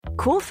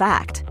Cool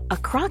fact, a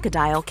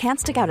crocodile can't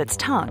stick out its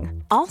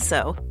tongue.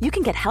 Also, you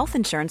can get health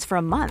insurance for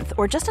a month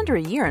or just under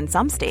a year in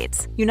some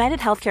states. United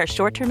Healthcare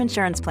short-term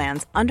insurance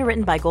plans,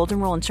 underwritten by Golden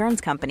Rule Insurance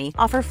Company,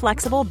 offer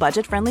flexible,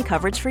 budget-friendly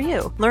coverage for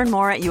you. Learn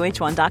more at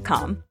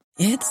uh1.com.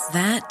 It's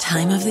that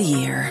time of the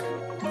year.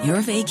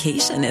 Your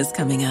vacation is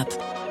coming up.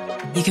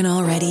 You can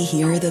already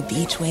hear the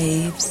beach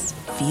waves,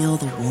 feel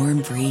the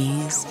warm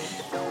breeze,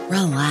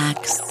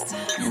 relax,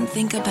 and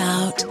think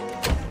about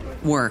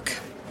work.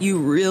 You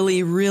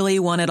really, really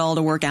want it all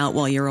to work out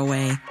while you're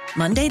away.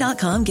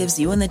 Monday.com gives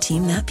you and the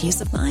team that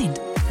peace of mind.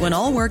 When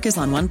all work is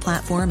on one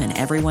platform and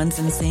everyone's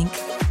in sync,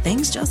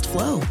 things just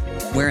flow.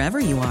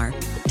 Wherever you are,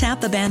 tap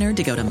the banner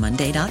to go to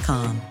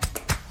Monday.com.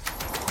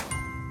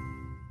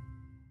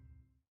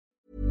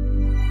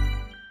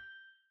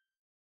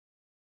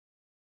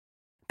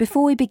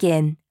 Before we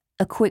begin,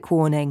 a quick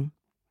warning.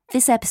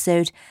 This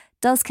episode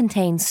does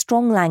contain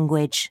strong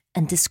language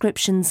and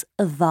descriptions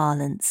of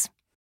violence.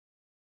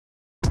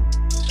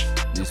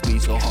 This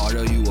beat so hard,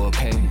 are you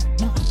okay?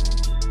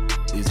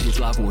 Is his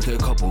life worth a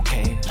couple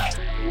K?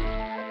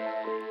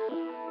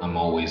 I'm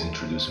always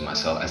introducing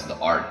myself as the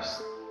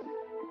artist,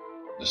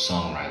 the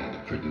songwriter, the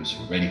producer,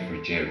 ready for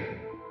Jerry,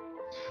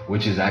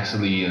 which is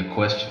actually a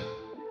question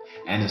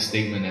and a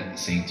statement at the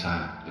same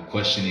time. The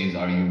question is,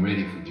 are you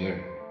ready for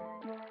Jerry?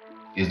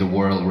 Is the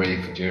world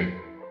ready for Jerry?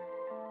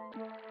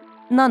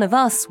 None of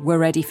us were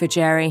ready for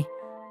Jerry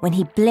when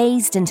he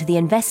blazed into the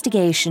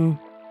investigation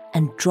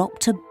and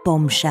dropped a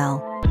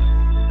bombshell.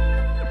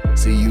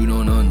 See, you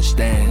don't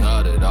understand,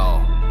 not at all.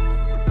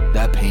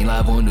 That pain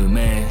live on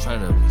demand,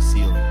 trying to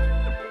conceal it.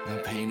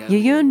 That pain.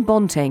 Jeroen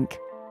Bontink,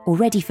 or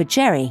Ready for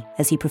Jerry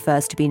as he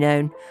prefers to be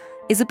known,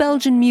 is a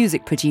Belgian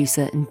music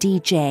producer and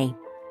DJ.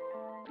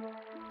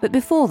 But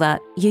before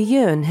that,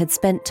 Jeroen had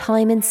spent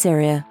time in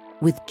Syria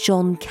with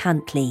John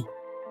Cantlie,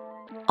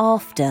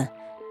 after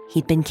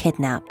he'd been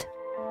kidnapped.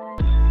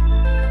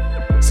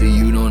 See,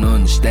 you don't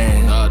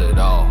understand, not at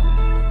all.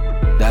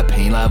 That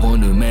pain live on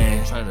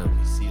demand, trying to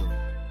conceal it.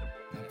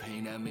 That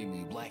pain that made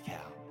me black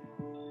out.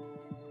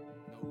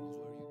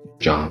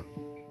 John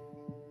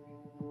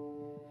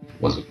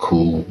was a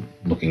cool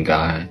looking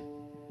guy,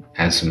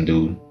 handsome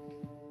dude,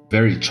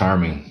 very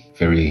charming,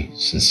 very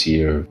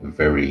sincere,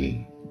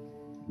 very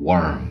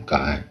warm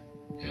guy.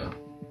 Yeah.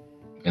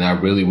 And I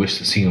really wish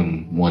to see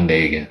him one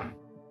day again.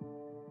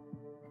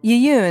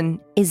 Jeroen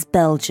is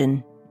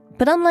Belgian,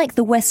 but unlike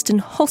the Western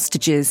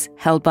hostages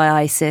held by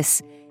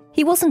ISIS,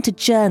 he wasn't a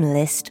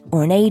journalist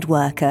or an aid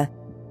worker.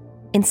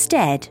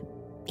 Instead,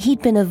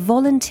 he'd been a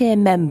volunteer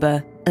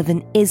member of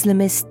an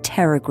Islamist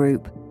terror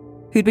group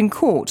who'd been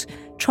caught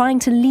trying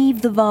to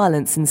leave the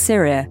violence in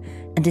Syria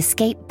and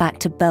escape back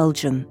to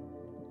Belgium.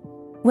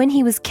 When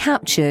he was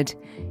captured,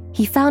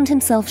 he found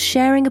himself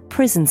sharing a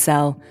prison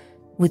cell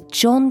with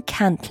John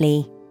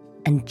Cantlie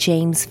and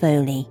James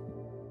Foley.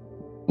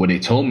 What they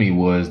told me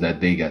was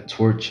that they got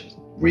tortured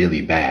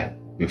really bad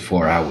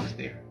before I was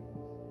there.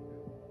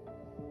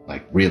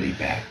 Like really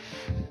bad.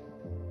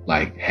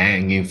 Like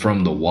hanging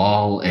from the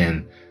wall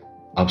and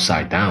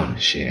upside down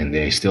and shit. And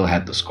they still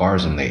had the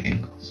scars on their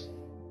ankles.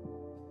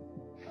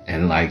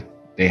 And like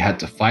they had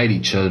to fight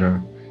each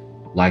other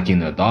like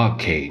in a dog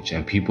cage.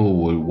 And people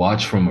would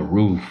watch from a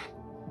roof.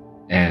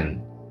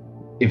 And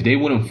if they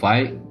wouldn't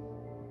fight,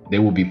 they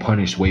would be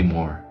punished way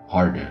more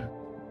harder.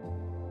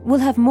 We'll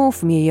have more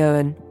from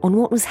Jeroen on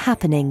what was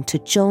happening to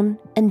John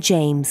and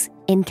James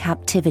in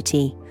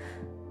captivity.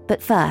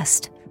 But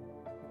first,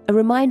 a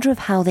reminder of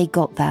how they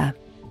got there.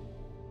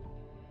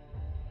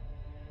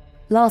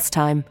 Last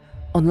time,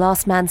 on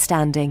Last Man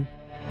Standing.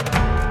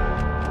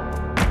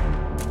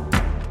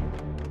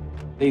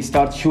 They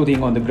start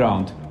shooting on the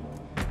ground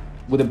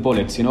with the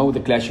bullets, with the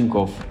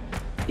Kalashnikov.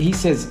 He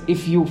says,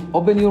 if you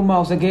open your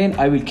mouth again,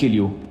 I will kill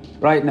you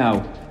right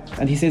now.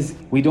 And he says,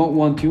 we don't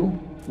want you,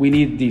 we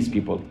need these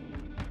people.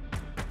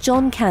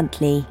 John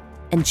Cantlie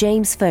and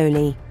James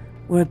Foley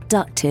were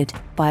abducted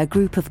by a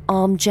group of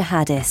armed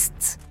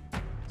jihadists.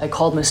 I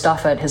called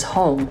Mustafa at his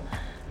home,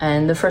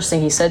 and the first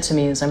thing he said to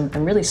me is, I'm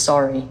really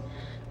sorry,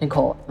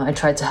 Nicole. I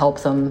tried to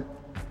help them,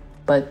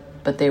 but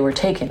they were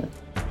taken.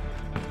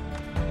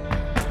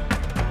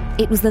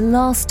 It was the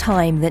last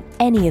time that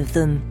any of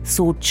them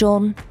saw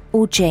John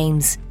or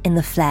James in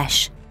the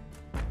flesh.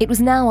 It was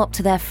now up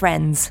to their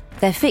friends,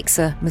 their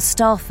fixer,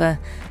 Mustafa,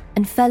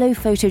 and fellow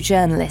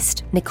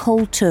photojournalist,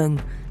 Nicole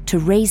Tung, to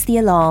raise the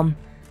alarm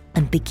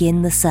and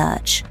begin the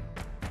search.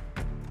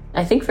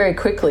 I think very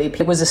quickly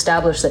it was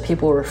established that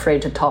people were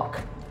afraid to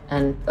talk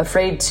and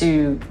afraid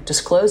to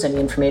disclose any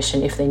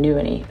information if they knew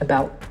any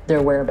about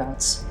their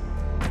whereabouts.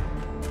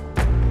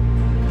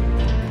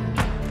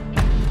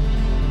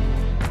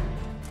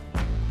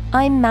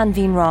 I'm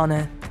Manveen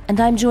Rana, and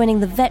I'm joining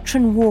the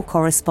veteran war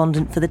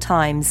correspondent for The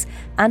Times,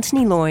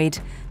 Anthony Lloyd,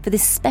 for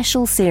this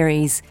special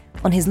series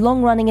on his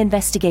long-running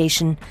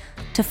investigation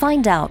to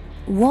find out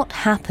what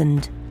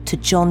happened to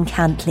John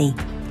Cantlie.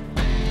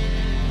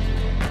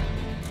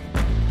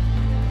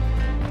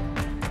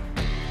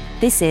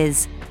 This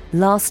is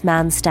Last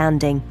Man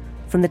Standing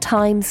from The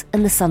Times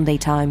and The Sunday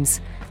Times,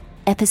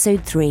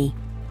 Episode 3,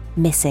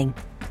 missing.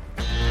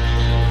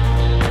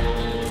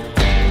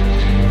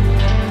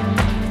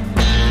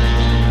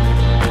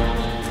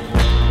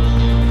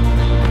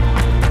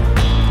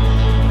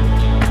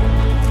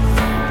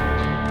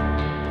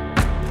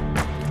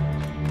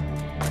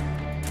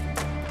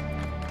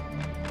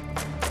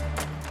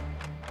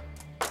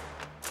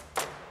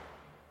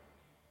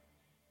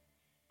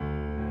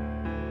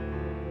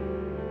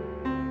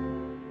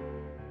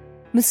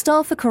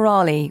 Mustafa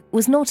Karali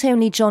was not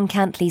only John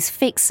Cantlay's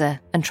fixer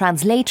and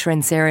translator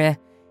in Syria,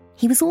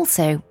 he was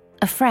also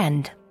a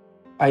friend.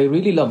 I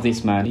really love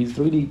this man. He's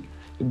really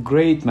a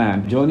great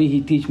man. Johnny,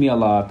 he teach me a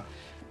lot.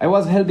 I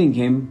was helping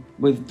him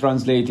with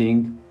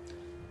translating,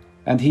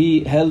 and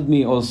he helped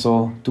me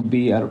also to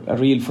be a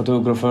real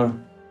photographer.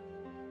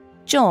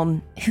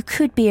 John, who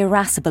could be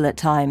irascible at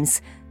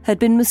times, had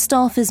been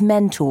Mustafa's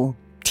mentor,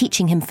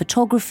 teaching him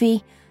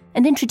photography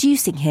and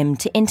introducing him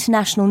to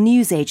international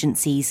news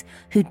agencies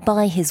who'd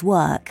buy his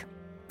work.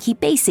 He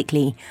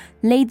basically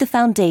laid the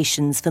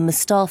foundations for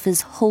Mustafa's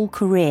whole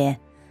career.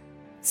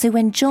 So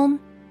when John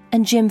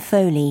and Jim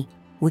Foley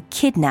were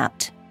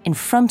kidnapped in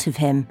front of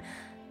him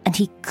and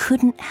he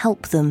couldn't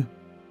help them,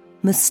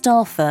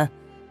 Mustafa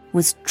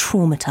was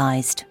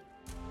traumatised.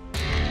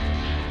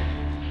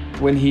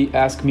 When he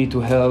asked me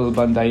to help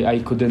and I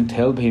couldn't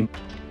help him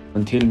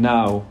until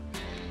now,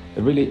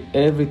 really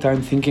every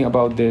time thinking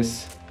about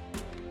this,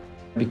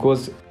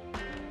 because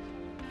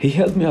he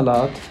helped me a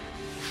lot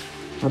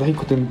and I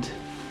couldn't.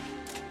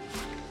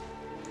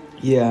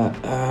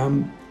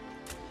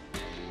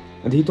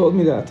 And he told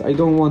me that I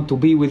don't want to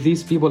be with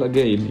these people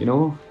again, you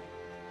know.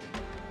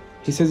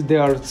 He says they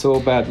are so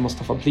bad,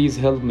 Mustafa, please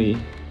help me.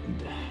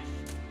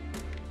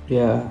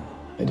 I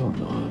don't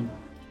know.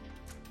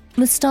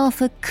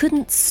 Mustafa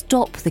couldn't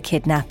stop the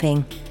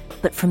kidnapping,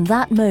 but from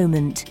that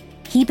moment,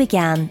 he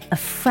began a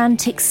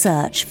frantic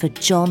search for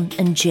John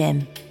and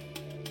Jim.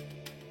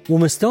 Well,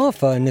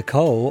 Mustafa and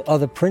Nicole are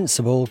the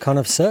principal kind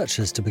of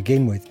searchers to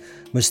begin with.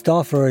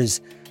 Mustafa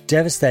is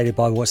devastated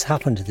by what's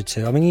happened to the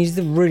two. I mean, he's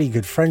the really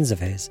good friends of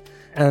his,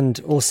 and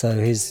also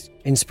his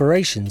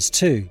inspirations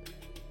too.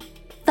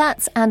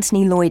 That's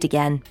Anthony Lloyd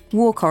again,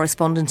 war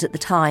correspondent at the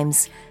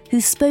Times,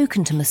 who's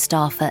spoken to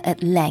Mustafa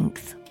at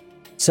length.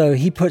 So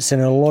he puts in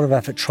a lot of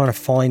effort trying to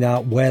find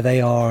out where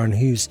they are and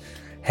who's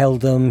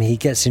held them. He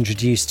gets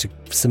introduced to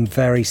some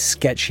very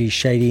sketchy,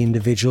 shady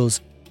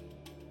individuals.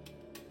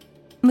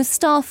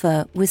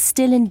 Mustafa was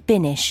still in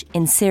Binish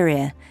in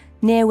Syria,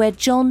 near where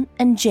John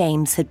and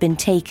James had been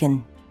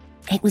taken.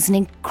 It was an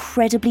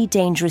incredibly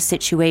dangerous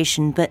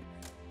situation, but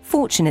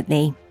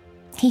fortunately,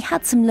 he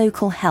had some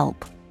local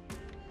help.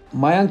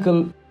 My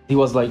uncle, he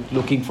was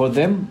looking for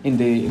them in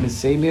the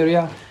same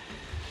area.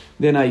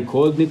 Then I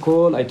called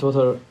Nicole. I told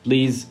her,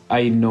 please,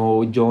 I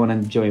know John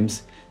and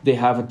James, they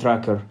have a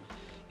tracker.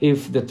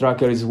 If the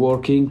tracker is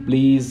working,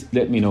 please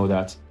let me know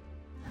that.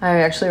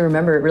 I actually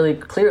remember it really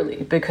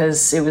clearly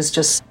because it was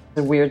just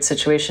a weird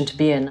situation to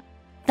be in.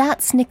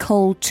 That's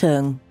Nicole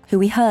Tung, who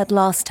we heard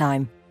last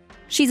time.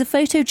 She's a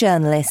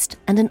photojournalist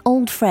and an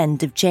old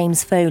friend of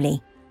James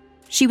Foley.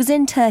 She was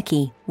in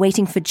Turkey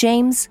waiting for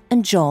James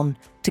and John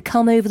to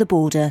come over the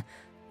border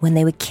when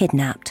they were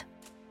kidnapped.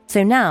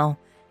 So now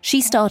she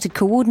started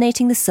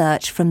coordinating the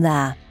search from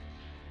there.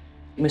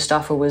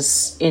 Mustafa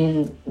was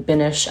in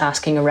Binish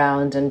asking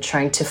around and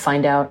trying to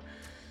find out,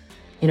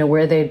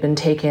 where they'd been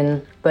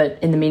taken. But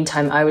in the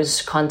meantime, I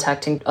was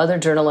contacting other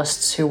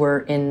journalists who were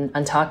in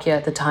Antakya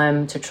at the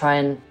time to try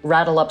and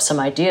rattle up some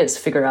ideas,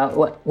 figure out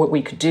what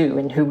we could do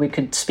and who we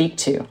could speak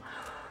to.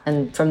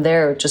 And from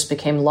there, it just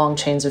became long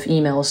chains of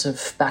emails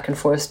of back and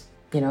forth,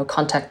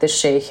 contact this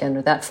sheikh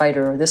and that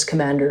fighter or this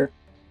commander.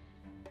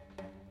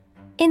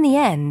 In the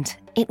end,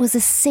 it was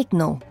a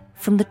signal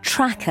from the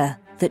tracker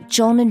that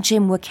John and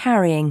Jim were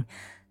carrying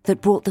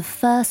that brought the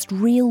first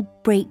real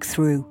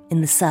breakthrough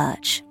in the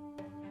search.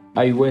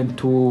 I went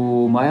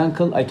to my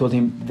uncle. I told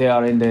him they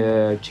are in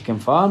the chicken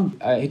farm.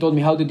 He told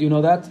me, how did you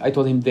know that? I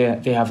told him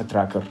they have a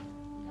tracker.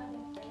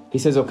 He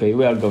says, okay,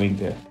 we are going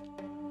there.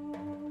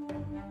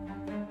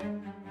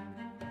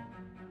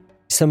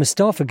 So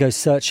Mustafa goes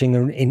searching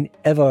in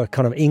ever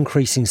kind of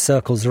increasing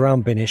circles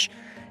around Binish,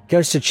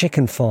 goes to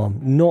chicken farm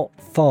not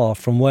far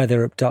from where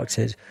they're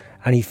abducted,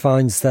 and he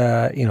finds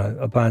their,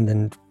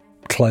 abandoned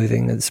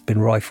clothing that's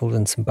been rifled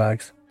and some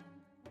bags.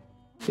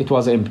 It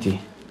was empty.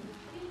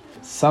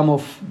 Some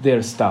of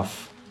their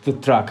stuff, the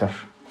tracker,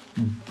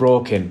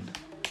 broken.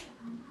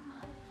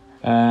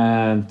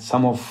 And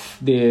some of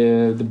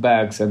the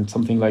bags and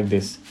something like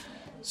this.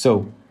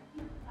 So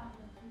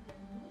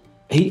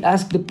he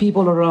asked the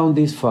people around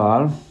this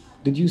farm,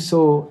 did you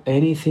saw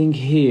anything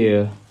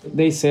here?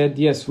 They said,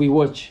 yes, we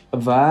watch a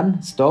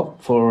van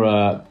stop for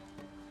a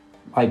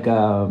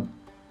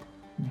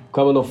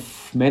couple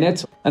of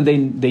minutes and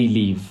then they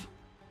leave.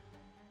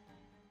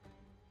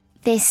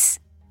 This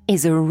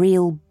is a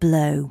real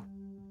blow.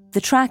 The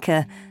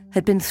tracker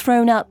had been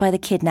thrown out by the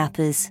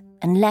kidnappers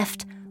and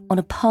left on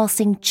a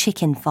passing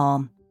chicken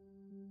farm.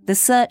 The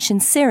search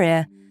in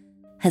Syria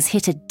has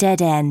hit a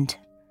dead end.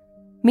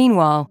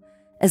 Meanwhile,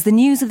 as the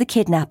news of the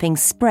kidnapping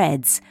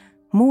spreads,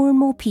 more and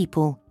more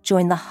people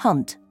join the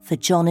hunt for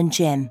John and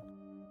Jim.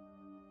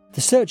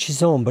 The search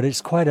is on, but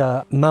it's quite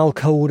a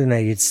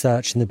mal-coordinated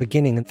search in the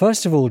beginning. And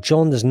first of all,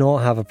 John does not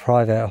have a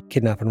private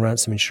kidnap and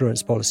ransom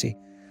insurance policy.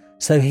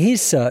 So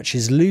his search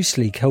is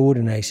loosely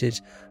coordinated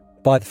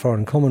by the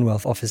Foreign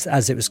Commonwealth Office,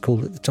 as it was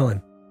called at the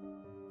time.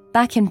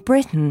 Back in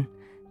Britain,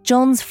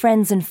 John's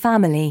friends and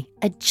family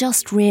are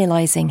just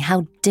realising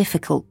how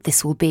difficult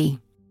this will be.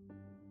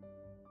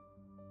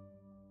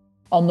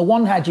 On the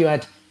one hand, you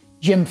had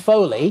Jim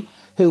Foley,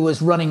 who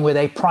was running with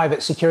a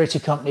private security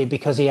company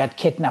because he had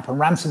kidnap and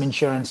ransom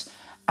insurance,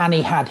 and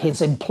he had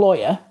his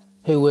employer,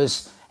 who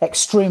was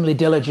extremely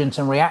diligent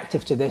and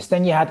reactive to this.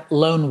 Then you had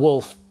lone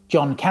wolf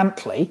John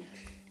Cantley,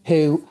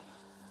 who,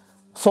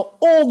 for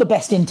all the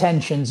best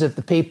intentions of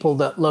the people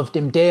that loved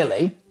him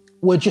dearly,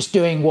 were just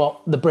doing what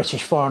the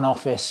British Foreign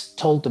Office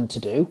told them to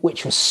do,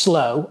 which was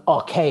slow,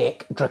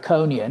 archaic,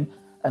 draconian,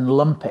 and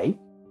lumpy.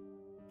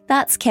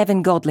 That's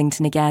Kevin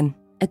Godlington again,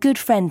 a good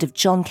friend of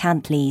John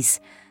Cantley's.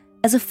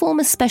 As a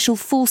former Special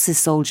Forces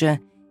soldier,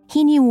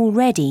 he knew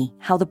already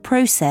how the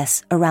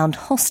process around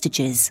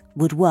hostages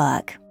would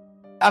work.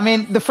 I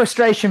mean, the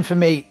frustration for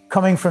me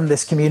coming from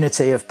this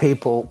community of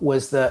people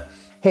was that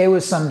here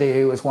was somebody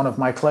who was one of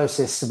my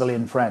closest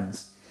civilian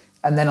friends.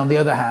 And then on the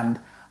other hand,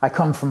 I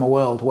come from a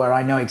world where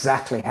I know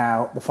exactly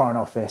how the Foreign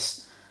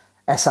Office,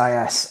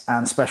 SIS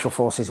and Special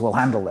Forces will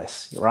handle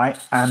this, right?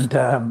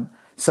 And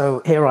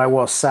so here I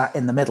was sat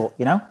in the middle,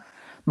 you know?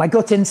 My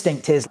gut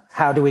instinct is,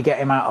 how do we get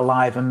him out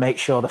alive and make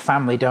sure the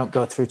family don't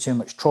go through too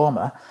much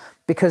trauma?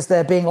 Because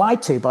they're being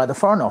lied to by the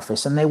Foreign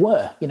Office, and they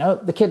were. You know,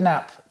 the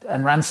kidnap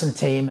and ransom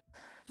team,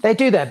 they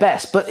do their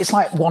best, but it's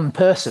like one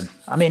person.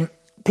 I mean,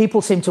 people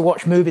seem to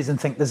watch movies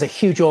and think there's a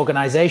huge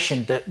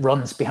organisation that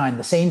runs behind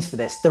the scenes for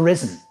this. There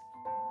isn't.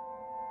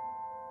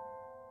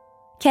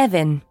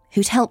 Kevin,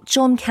 who'd helped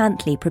John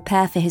Cantley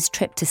prepare for his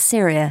trip to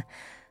Syria,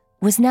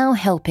 was now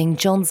helping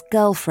John's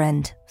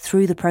girlfriend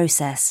through the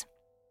process.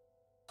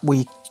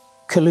 We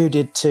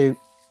colluded to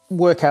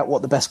work out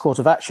what the best course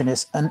of action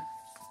is. And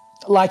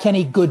like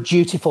any good,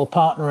 dutiful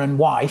partner and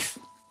wife,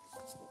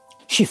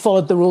 she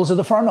followed the rules of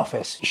the Foreign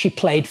Office. She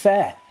played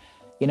fair.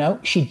 You know,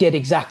 she did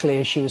exactly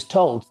as she was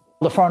told.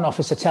 The Foreign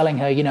Office are telling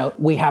her, you know,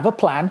 we have a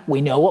plan. We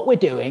know what we're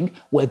doing.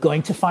 We're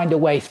going to find a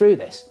way through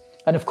this.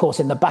 And of course,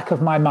 in the back of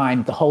my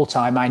mind, the whole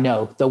time, I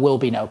know there will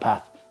be no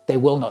path. They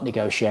will not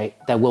negotiate.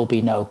 There will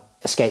be no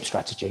escape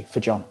strategy for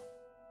John.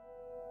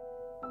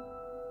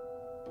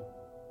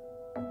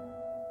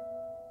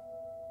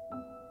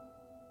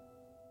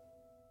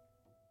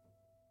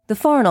 The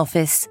Foreign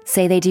Office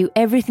say they do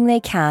everything they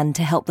can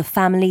to help the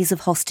families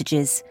of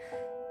hostages.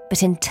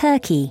 But in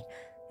Turkey,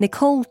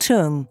 Nicole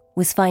Tung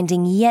was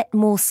finding yet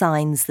more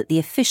signs that the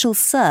official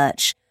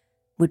search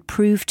would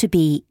prove to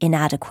be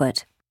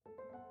inadequate.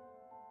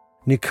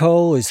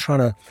 Nicole is trying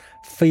to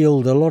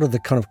field a lot of the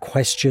kind of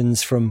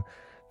questions from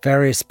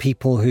various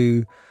people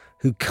who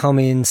come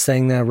in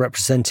saying they're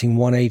representing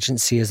one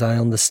agency, as I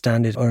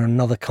understand it, or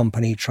another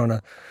company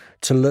trying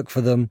to look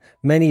for them,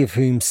 many of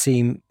whom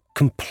seem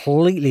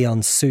completely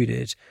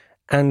unsuited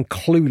and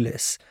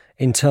clueless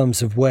in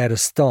terms of where to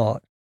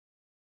start.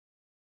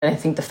 I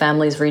think the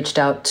families reached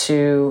out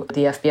to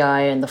the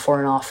FBI and the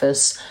Foreign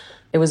Office.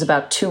 It was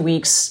about 2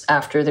 weeks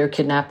after their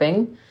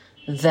kidnapping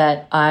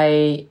that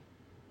I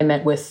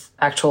met with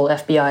actual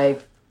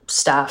FBI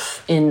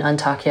staff in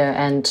Antakya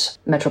and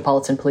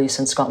Metropolitan Police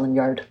and Scotland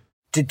Yard.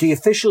 Did the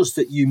officials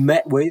that you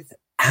met with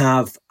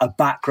have a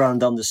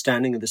background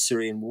understanding of the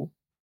Syrian war?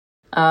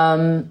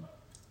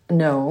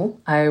 No.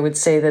 I would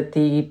say that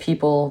the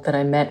people that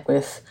I met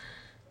with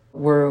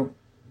were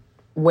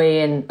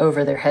way in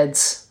over their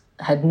heads,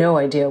 had no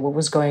idea what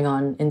was going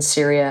on in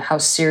Syria, how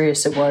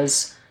serious it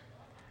was,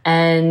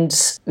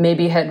 and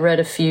maybe had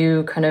read a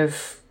few kind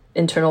of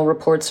internal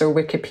reports or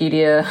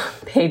Wikipedia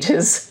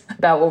pages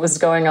about what was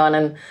going on,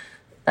 and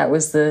that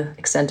was the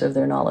extent of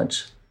their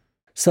knowledge.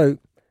 So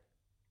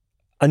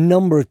a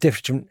number of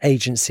different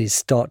agencies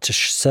start to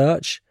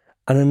search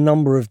and a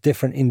number of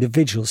different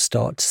individuals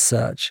start to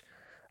search.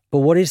 But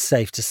what is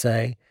safe to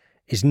say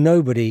is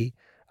nobody,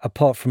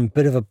 apart from a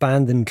bit of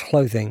abandoned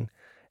clothing,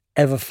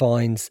 ever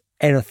finds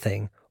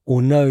anything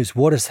or knows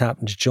what has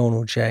happened to John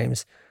or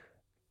James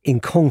in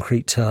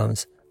concrete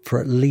terms for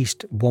at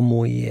least one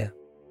more year.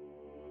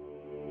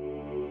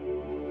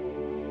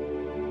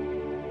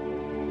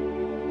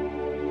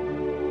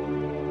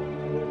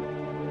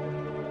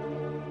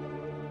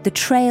 The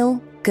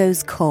trail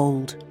goes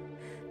cold.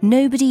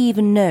 Nobody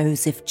even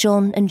knows if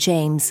John and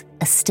James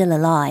are still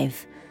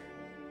alive.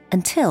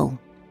 Until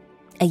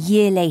a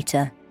year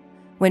later,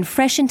 when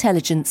fresh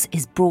intelligence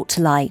is brought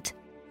to light.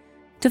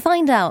 To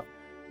find out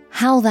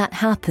how that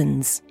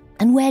happens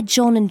and where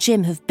John and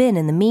Jim have been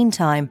in the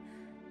meantime,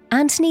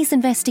 Anthony's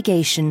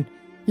investigation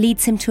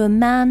leads him to a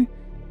man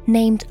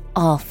named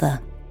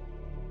Arthur.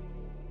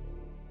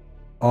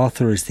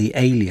 Arthur is the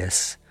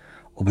alias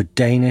of a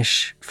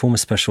Danish former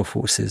Special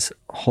Forces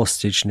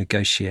hostage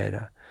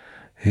negotiator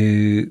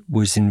who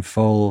was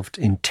involved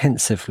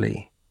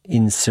intensively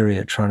in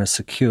Syria trying to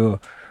secure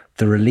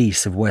the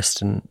release of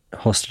Western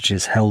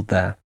hostages held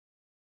there.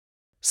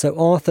 So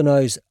Arthur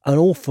knows an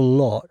awful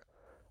lot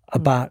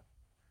about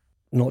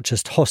not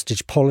just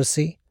hostage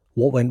policy,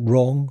 what went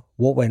wrong,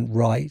 what went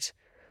right,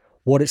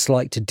 what it's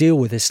like to deal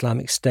with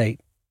Islamic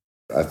State.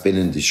 I've been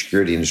in the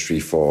security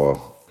industry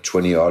for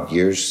 20-odd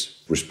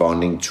years,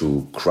 responding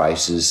to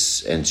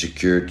crisis and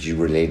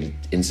security-related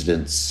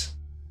incidents.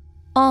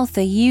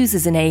 Arthur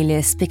uses an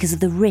alias because of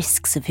the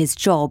risks of his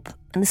job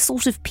and the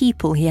sort of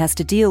people he has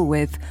to deal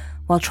with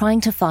while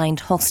trying to find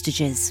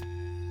hostages.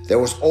 There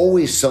was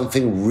always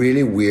something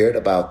really weird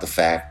about the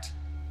fact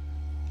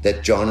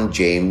that John and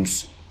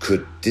James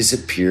could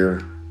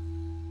disappear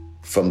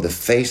from the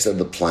face of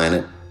the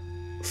planet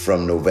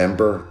from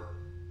November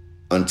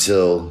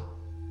until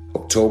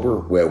October,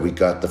 where we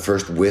got the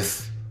first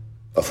whiff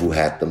of who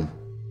had them.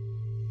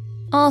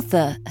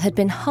 Arthur had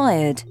been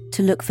hired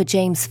to look for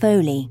James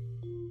Foley,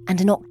 and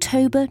in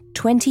October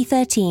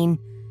 2013,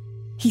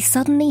 he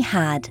suddenly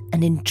had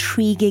an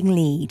intriguing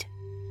lead.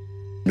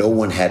 No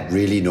one had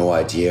really no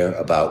idea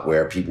about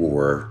where people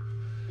were.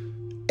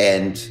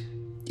 And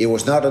it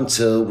was not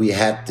until we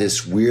had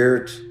this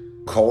weird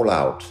call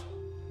out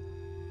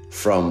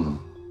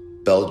from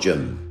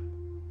Belgium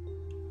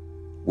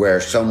where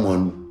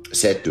someone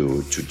said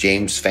to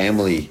James'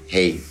 family,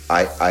 hey,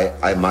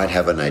 I might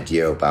have an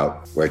idea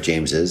about where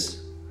James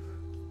is.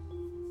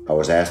 I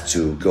was asked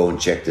to go and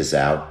check this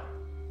out.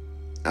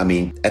 I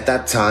mean, at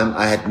that time,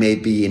 I had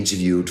maybe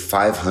interviewed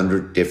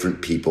 500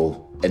 different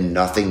people and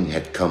nothing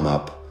had come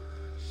up.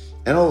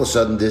 And all of a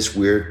sudden, this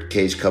weird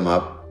case come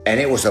up, and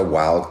it was a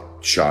wild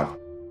shot.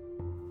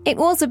 It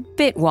was a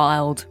bit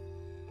wild.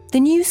 The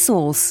new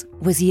source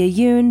was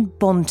Jeroen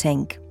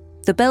Bontink,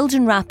 the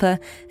Belgian rapper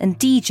and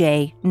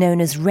DJ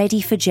known as Ready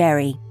for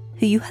Jerry,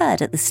 who you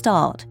heard at the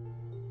start.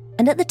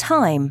 And at the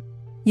time,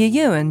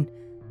 Jeroen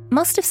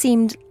must have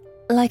seemed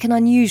like an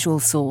unusual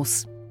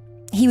source.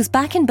 He was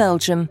back in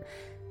Belgium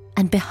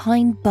and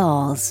behind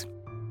bars.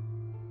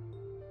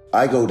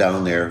 I go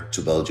down there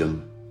to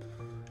Belgium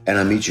and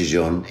I meet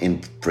Jeroen in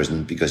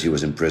prison because he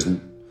was in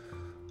prison.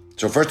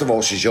 So first of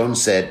all, Jeroen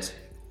said,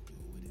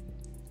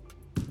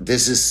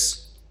 this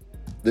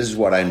is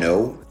what I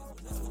know.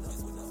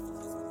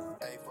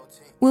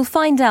 We'll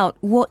find out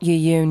what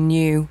Jeroen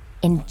knew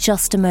in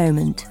just a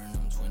moment.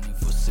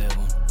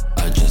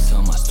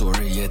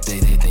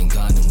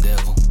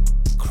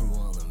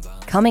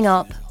 Coming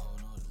up,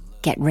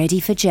 get ready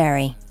for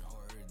Jerry.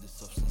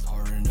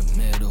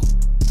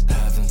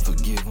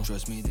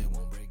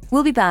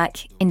 We'll be back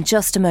in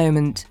just a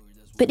moment.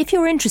 But if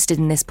you're interested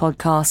in this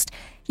podcast,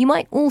 you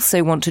might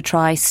also want to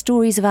try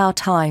Stories of Our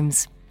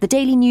Times, the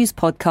daily news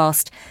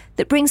podcast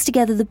that brings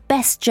together the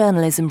best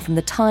journalism from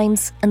the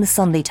Times and the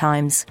Sunday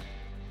Times.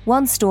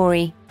 One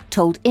story,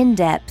 told in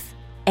depth,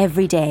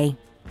 every day.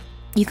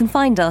 You can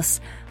find us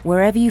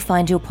wherever you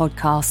find your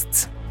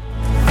podcasts.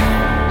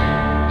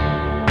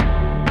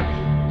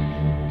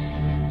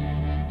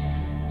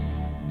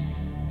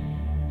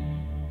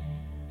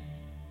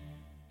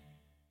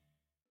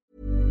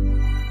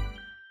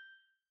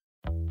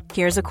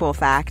 Here's a cool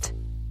fact.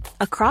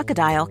 A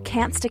crocodile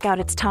can't stick out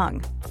its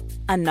tongue.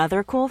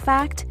 Another cool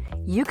fact,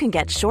 you can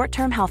get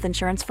short-term health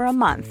insurance for a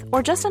month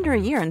or just under a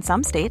year in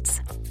some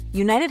states.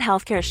 United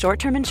Healthcare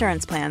short-term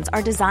insurance plans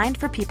are designed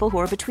for people who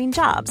are between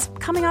jobs,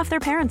 coming off their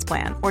parents'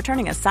 plan, or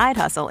turning a side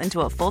hustle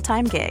into a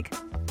full-time gig.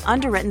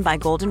 Underwritten by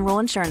Golden Rule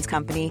Insurance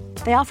Company,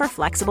 they offer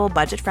flexible,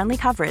 budget-friendly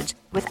coverage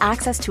with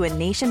access to a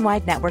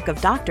nationwide network of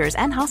doctors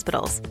and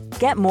hospitals.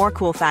 Get more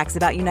cool facts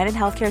about United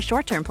Healthcare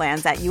short-term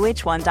plans at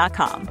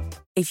uh1.com.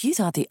 If you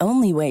thought the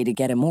only way to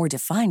get a more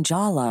defined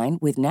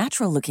jawline with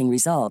natural-looking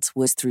results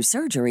was through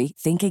surgery,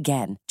 think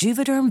again.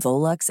 Juvederm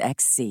Volux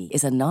XC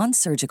is a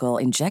non-surgical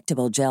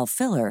injectable gel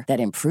filler that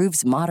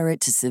improves moderate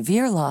to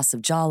severe loss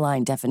of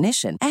jawline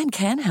definition and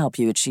can help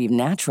you achieve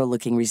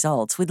natural-looking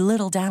results with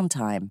little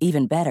downtime.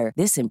 Even better,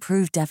 this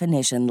improved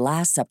definition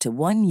lasts up to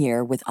 1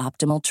 year with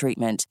optimal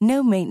treatment.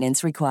 No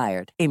maintenance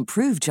required.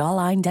 Improve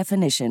jawline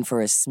definition for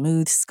a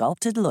smooth,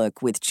 sculpted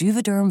look with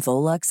Juvederm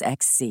Volux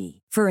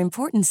XC. For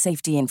important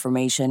safety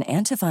information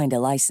and to find a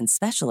licensed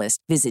specialist,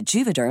 visit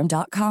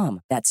Juvederm.com.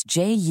 That's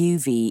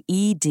Juvederm.com.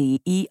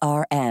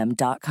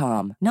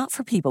 Not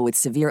for people with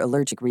severe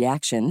allergic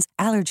reactions,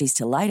 allergies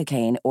to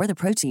lidocaine, or the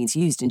proteins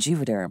used in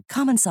Juvederm.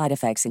 Common side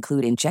effects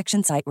include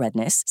injection site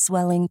redness,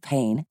 swelling,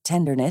 pain,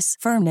 tenderness,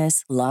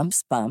 firmness,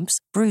 lumps, bumps,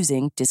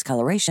 bruising,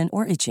 discoloration,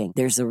 or itching.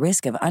 There's a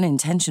risk of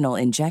unintentional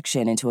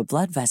injection into a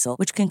blood vessel,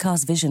 which can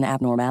cause vision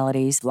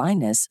abnormalities,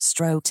 blindness,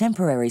 stroke,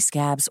 temporary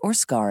scabs, or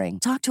scarring.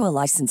 Talk to a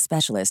licensed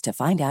specialist to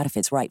find out if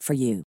it's right for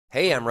you.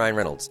 Hey, I'm Ryan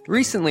Reynolds.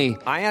 Recently,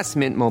 I asked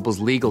Mint Mobile's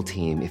legal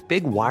team if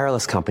big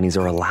wireless companies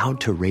are allowed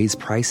to raise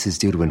prices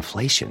due to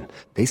inflation.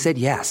 They said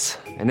yes.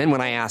 And then when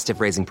I asked if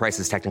raising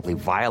prices technically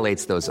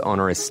violates those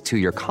onerous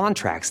 2-year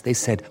contracts, they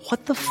said,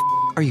 "What the f***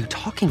 are you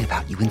talking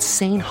about, you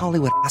insane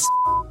Hollywood ass?"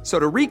 So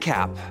to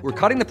recap, we're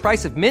cutting the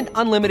price of Mint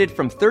Unlimited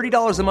from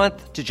 $30 a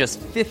month to just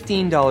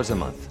 $15 a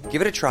month. Give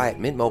it a try at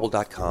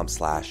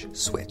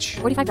mintmobile.com/switch.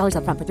 $45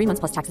 up front for 3 months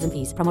plus taxes and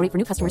fees. Promo rate for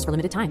new customers for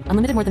limited time.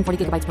 Unlimited more than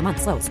 40 gigabytes per month.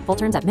 Slows full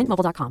terms at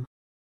mintmobile.com.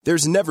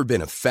 There's never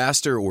been a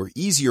faster or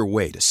easier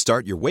way to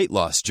start your weight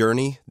loss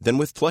journey than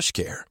with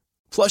PlushCare.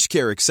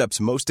 PlushCare accepts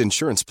most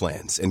insurance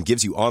plans and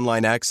gives you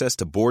online access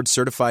to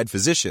board-certified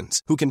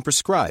physicians who can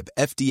prescribe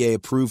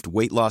FDA-approved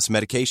weight loss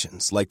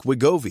medications like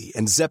Wegovy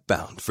and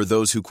Zepbound for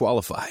those who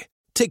qualify.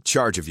 Take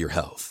charge of your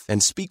health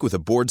and speak with a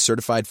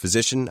board-certified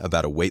physician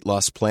about a weight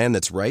loss plan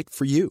that's right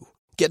for you.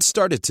 Get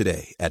started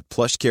today at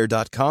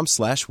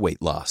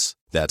plushcare.com/weight loss.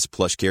 That's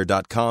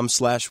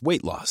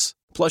plushcare.com/weight loss.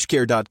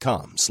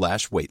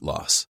 plushcare.com/weight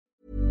loss.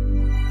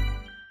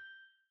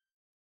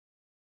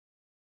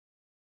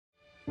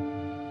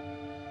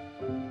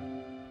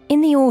 In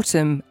the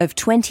autumn of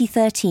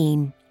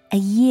 2013, a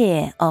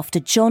year after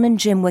John and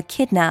Jim were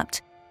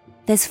kidnapped,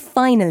 there's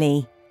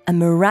finally a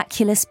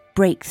miraculous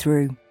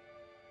breakthrough.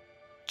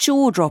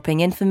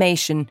 Jaw-dropping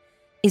information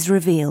is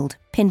revealed,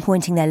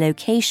 pinpointing their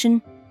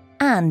location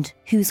and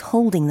who's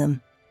holding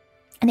them.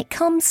 And it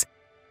comes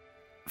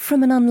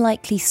from an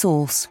unlikely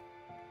source.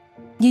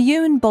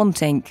 Ewan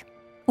Bontinck,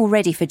 or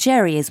Ready for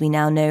Jerry as we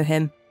now know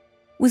him,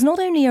 was not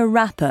only a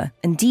rapper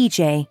and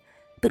DJ,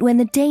 but when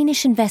the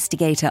Danish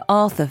investigator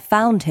Arthur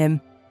found him,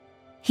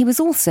 he was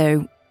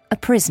also a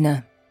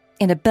prisoner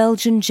in a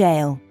Belgian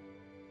jail.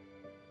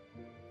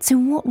 So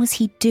what was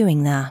he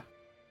doing there?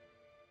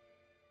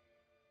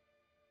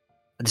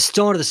 At the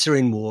start of the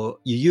Syrian war,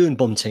 Ewan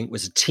Bontinck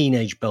was a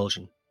teenage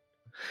Belgian.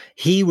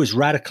 He was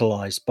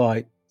radicalised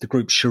by the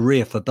group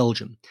Sharia for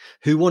Belgium,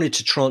 who wanted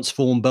to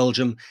transform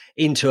Belgium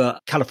into a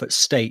caliphate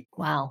state.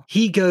 Wow.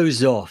 He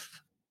goes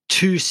off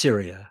to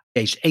Syria,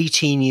 aged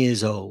 18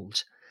 years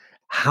old.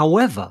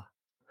 However,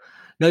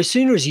 no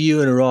sooner has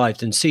Ewan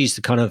arrived and sees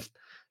the kind of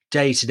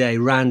day-to-day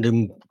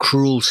random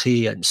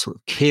cruelty and sort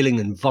of killing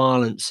and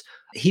violence,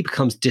 he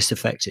becomes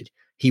disaffected.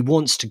 He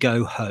wants to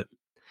go home.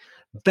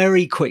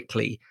 Very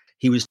quickly,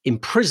 he was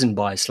imprisoned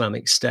by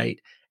Islamic State,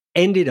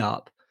 ended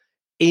up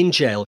in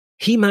jail.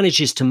 He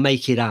manages to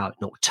make it out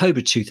in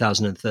October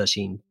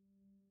 2013.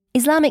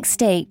 Islamic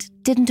State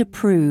didn't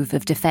approve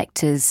of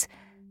defectors,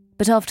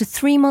 but after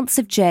 3 months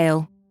of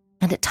jail,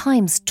 and at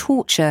times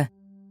torture,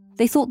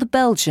 they thought the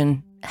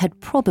Belgian had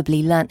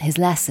probably learnt his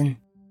lesson.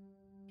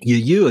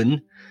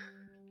 Ewan,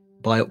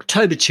 by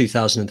October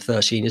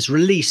 2013, is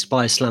released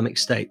by Islamic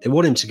State. They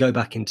want him to go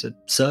back into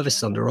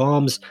service under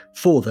arms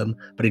for them,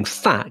 but in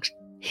fact,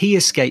 he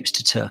escapes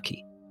to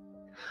Turkey.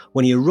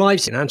 When he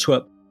arrives in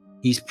Antwerp,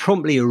 he's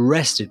promptly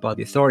arrested by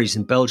the authorities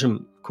in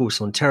Belgium, of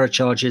course, on terror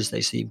charges.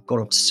 They say, you've gone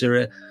off to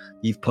Syria,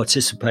 you've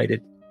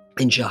participated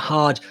in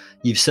jihad,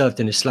 you've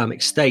served in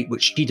Islamic State,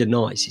 which he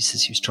denies. He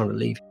says he was trying to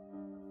leave.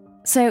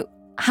 So,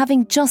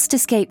 having just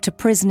escaped to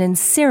prison in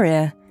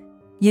Syria,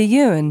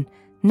 Ewan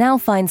now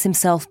finds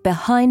himself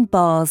behind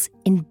bars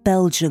in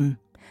Belgium,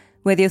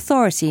 where the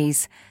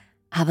authorities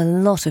have a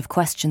lot of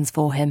questions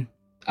for him.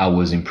 I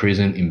was in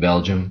prison in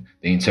Belgium.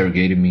 They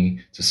interrogated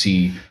me to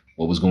see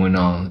what was going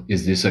on.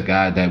 Is this a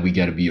guy that we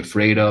got to be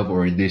afraid of,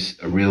 or is this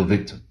a real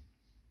victim?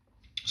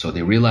 So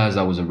they realized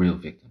I was a real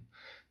victim.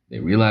 They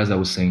realized I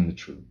was saying the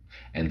truth.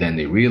 And then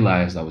they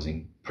realized I was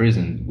in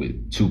prison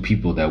with 2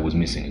 people that was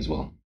missing as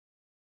well.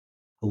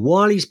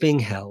 While he's being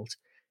held,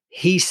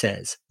 he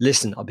says,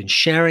 listen, I've been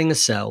sharing a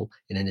cell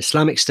in an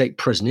Islamic State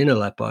prison in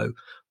Aleppo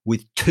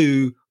with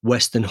 2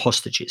 Western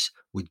hostages,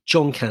 with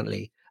John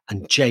Cantley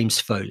and James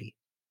Foley.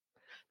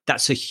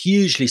 That's a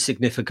hugely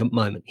significant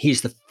moment.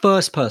 He's the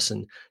first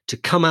person to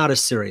come out of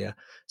Syria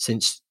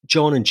since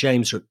John and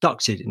James were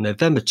abducted in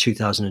November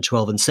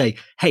 2012 and say,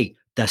 hey,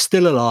 they're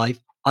still alive,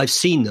 I've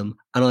seen them,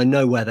 and I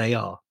know where they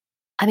are.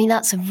 I mean,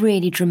 that's a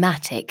really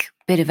dramatic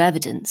bit of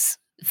evidence.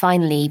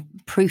 Finally,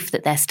 proof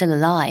that they're still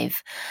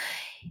alive.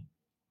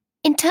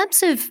 In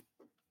terms of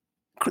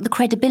the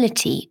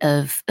credibility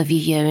of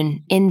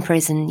Ewan in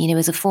prison, you know,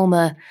 as a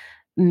former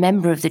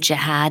member of the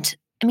jihad,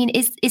 I mean,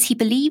 is he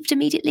believed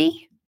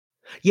immediately?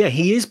 Yeah,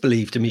 he is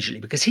believed immediately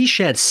because he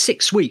shared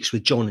 6 weeks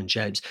with John and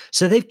James.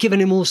 So they've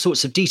given him all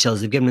sorts of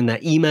details. They've given him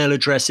their email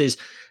addresses.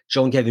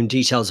 John gave him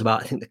details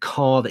about, I think, the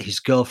car that his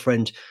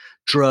girlfriend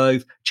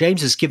drove.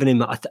 James has given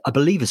him, I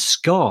believe, a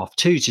scarf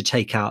too to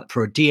take out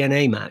for a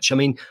DNA match. I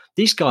mean,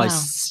 these guys,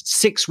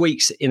 6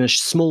 weeks in a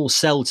small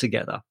cell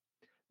together,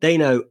 they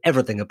know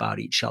everything about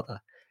each other.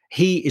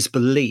 He is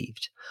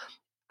believed.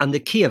 And the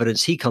key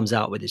evidence he comes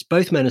out with is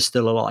both men are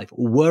still alive,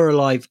 or were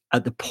alive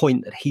at the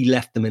point that he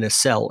left them in a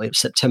cell in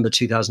September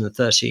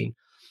 2013,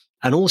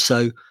 and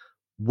also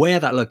where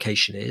that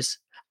location is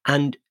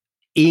and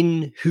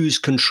in whose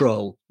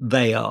control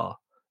they are.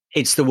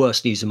 It's the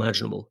worst news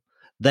imaginable.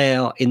 They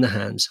are in the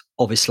hands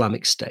of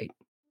Islamic State.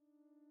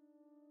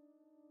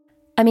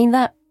 I mean,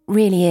 that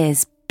really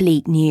is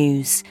bleak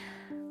news.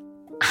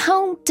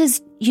 How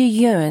does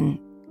Ewan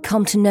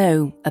come to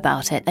know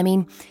about it? I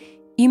mean,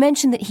 you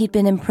mentioned that he'd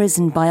been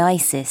imprisoned by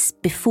ISIS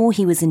before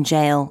he was in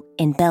jail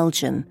in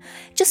Belgium.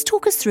 Just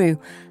talk us through,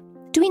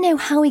 do we know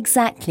how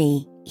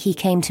exactly he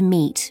came to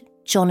meet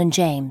John and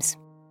James?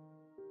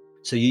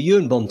 So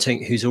Ewan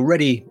Bontinck, who's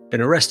already been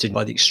arrested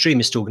by the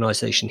extremist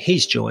organisation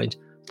he's joined,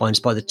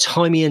 finds by the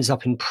time he ends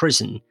up in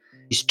prison,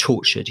 he's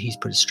tortured, he's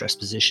put in stress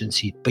positions,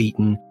 he's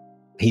beaten,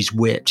 He's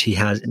whipped. He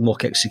has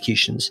mock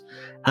executions.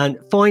 And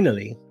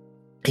finally,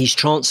 he's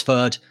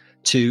transferred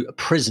to a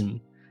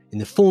prison in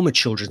the former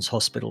children's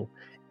hospital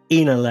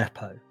in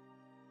Aleppo.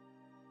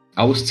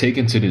 I was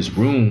taken to this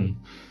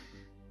room,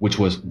 which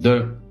was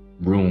the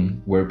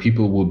room where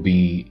people would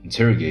be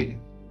interrogated.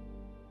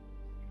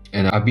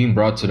 And I've been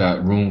brought to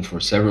that room for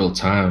several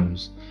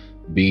times,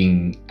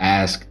 being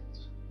asked,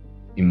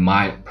 in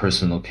my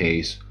personal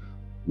case,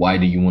 why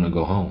do you want to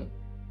go home?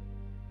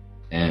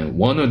 And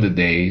one of the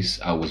days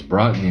I was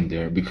brought in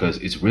there because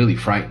it's really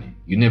frightening.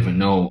 You never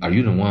know, are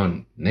you the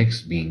one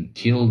next being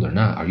killed or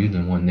not? Are you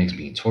the one next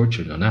being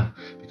tortured or not?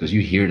 Because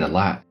you hear it a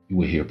lot. You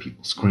will hear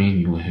people scream,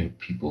 you will hear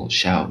people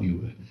shout, you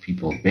will hear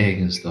people beg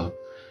and stuff.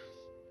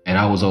 And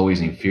I was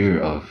always in fear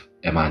of,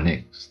 am I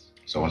next?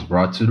 So I was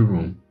brought to the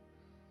room,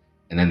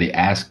 and then they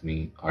asked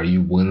me, are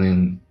you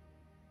willing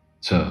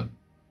to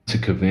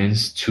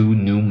convince 2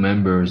 new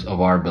members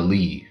of our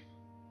belief?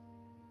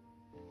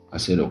 I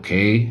said,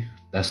 okay,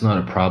 that's not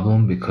a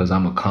problem because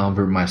I'm a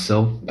convert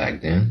myself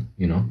back then,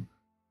 you know.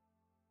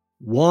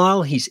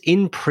 While he's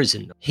in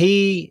prison,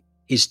 he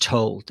is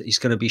told that he's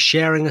going to be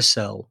sharing a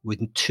cell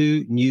with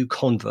 2 new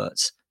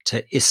converts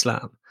to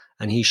Islam,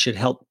 and he should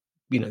help,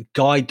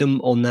 guide them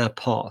on their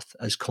path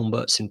as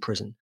converts in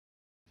prison.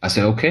 I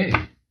said, okay,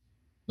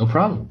 no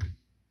problem.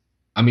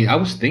 I mean, I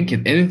was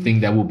thinking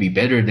anything that would be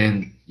better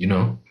than,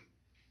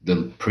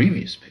 the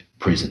previous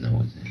prison I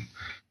was in.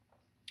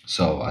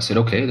 So I said,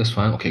 okay, that's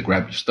fine. Okay,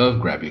 grab your stuff,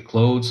 grab your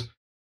clothes.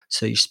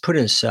 So he's put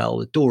in a cell,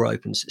 the door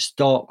opens, it's a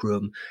dark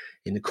room.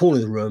 In the corner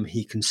of the room,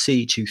 he can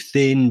see 2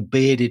 thin,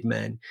 bearded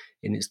men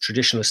in his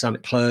traditional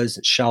Islamic clothes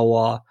and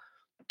shalwar.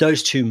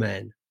 Those 2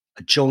 men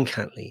are John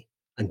Cantley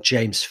and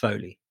James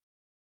Foley.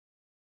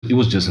 It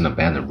was just an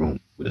abandoned room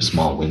with a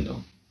small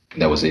window.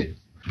 That was it.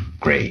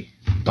 Gray,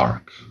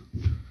 dark.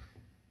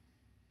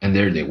 And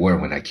there they were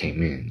when I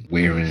came in,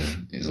 wearing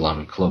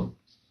Islamic clothes.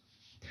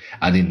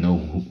 I didn't know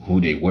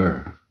who they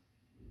were.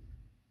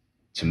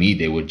 To me,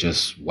 they were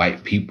just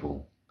white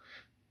people.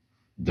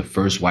 The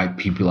first white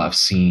people I've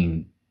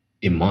seen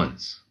in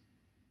months.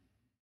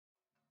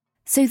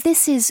 So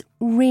this is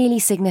really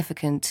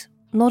significant.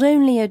 Not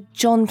only are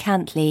John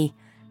Cantley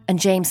and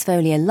James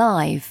Foley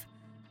alive,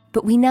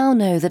 but we now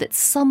know that at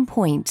some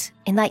point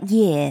in that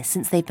year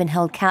since they've been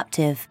held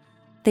captive,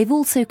 they've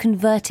also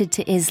converted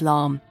to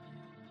Islam.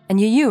 And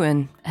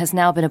Yuyuan has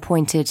now been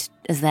appointed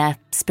as their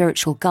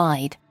spiritual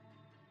guide.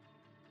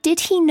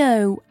 Did he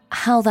know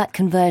how that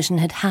conversion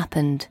had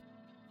happened?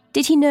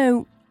 Did he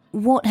know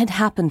what had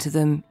happened to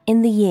them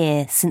in the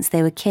year since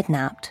they were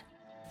kidnapped?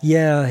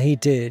 Yeah, he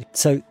did.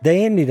 So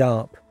they ended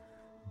up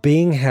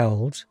being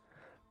held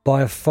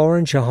by a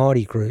foreign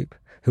jihadi group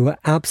who were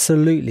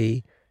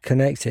absolutely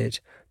connected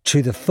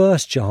to the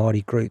first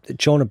jihadi group that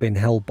John had been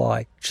held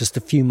by just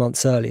a few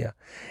months earlier.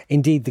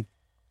 Indeed, the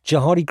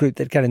jihadi group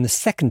that got him the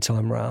second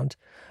time round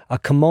are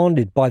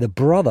commanded by the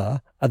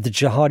brother of the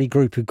jihadi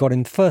group who got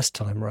him the first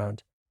time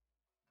round.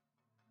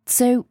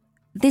 So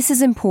this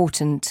is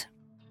important.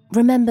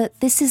 Remember,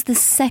 this is the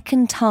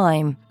second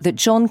time that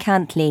John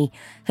Cantley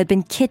had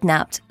been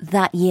kidnapped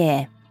that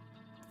year.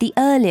 The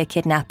earlier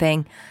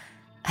kidnapping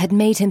had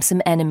made him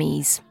some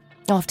enemies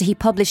after he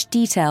published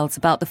details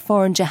about the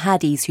foreign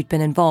jihadis who'd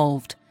been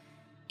involved.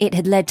 It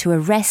had led to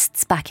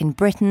arrests back in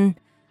Britain,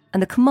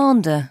 and the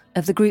commander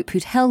of the group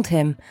who'd held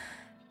him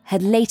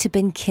had later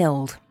been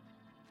killed.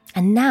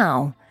 And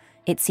now,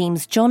 it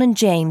seems John and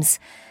James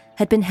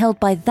had been held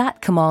by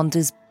that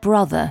commander's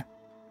brother,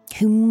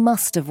 who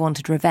must have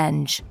wanted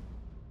revenge.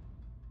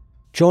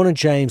 John and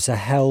James are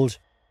held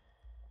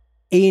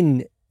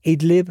in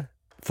Idlib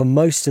for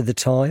most of the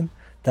time.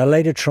 They're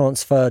later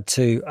transferred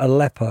to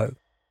Aleppo.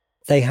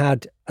 They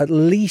had at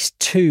least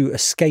 2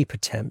 escape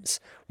attempts,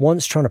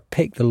 once trying to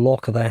pick the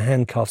lock of their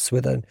handcuffs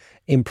with an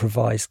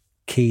improvised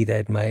key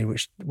they'd made,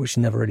 which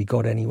never really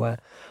got anywhere.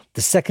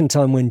 The second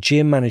time when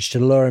Jim managed to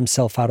lure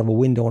himself out of a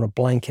window on a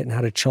blanket and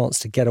had a chance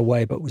to get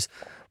away, but was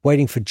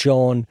waiting for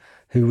John,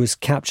 who was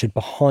captured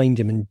behind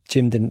him, and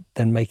Jim didn't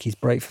then make his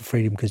break for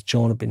freedom because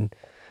John had been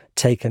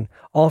taken.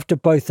 After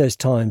both those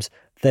times,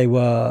 they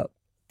were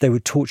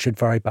tortured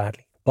very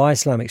badly by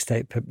Islamic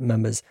State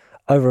members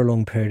over a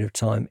long period of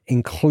time,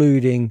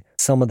 including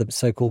some of the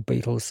so-called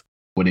Beatles.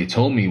 What they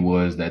told me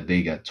was that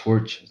they got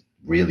tortured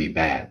really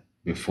bad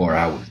before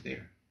I was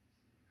there.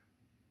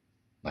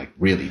 Like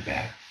really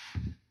bad.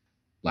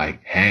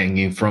 Like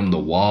hanging from the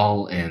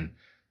wall and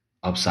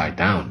upside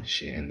down and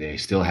shit. And they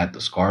still had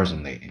the scars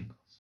on their ankles.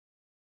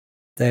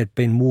 They had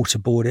been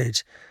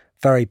waterboarded,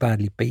 very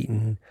badly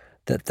beaten,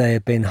 that they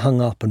had been hung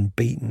up and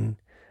beaten,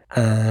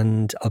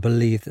 and I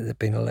believe that they'd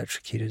been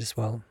electrocuted as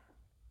well.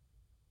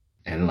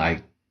 And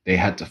like they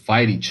had to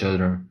fight each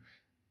other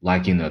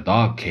like in a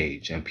dog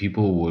cage, and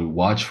people would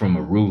watch from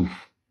a roof,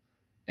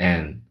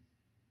 and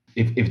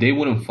if they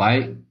wouldn't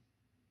fight,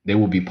 they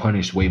would be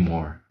punished way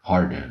more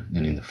harder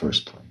than in the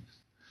first place.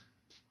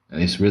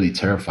 And it's really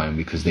terrifying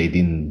because they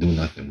didn't do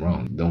nothing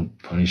wrong. Don't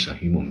punish a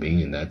human being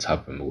in that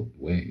type of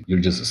way. You're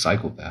just a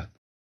psychopath.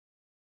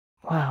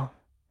 Wow.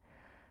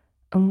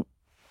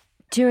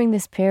 During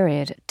this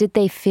period, did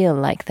they feel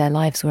like their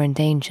lives were in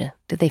danger?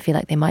 Did they feel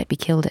like they might be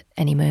killed at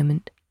any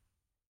moment?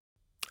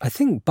 I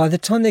think by the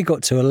time they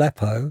got to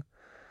Aleppo,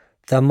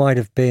 there might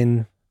have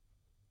been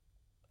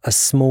a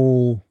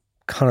small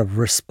kind of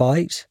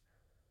respite,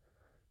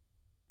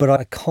 but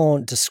I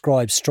can't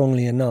describe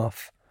strongly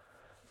enough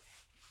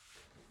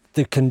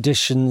the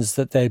conditions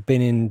that they'd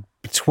been in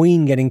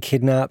between getting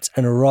kidnapped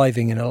and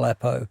arriving in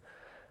Aleppo.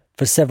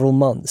 For several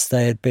months,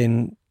 they had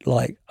been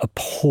like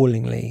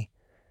appallingly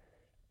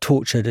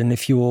tortured. And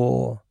if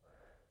you're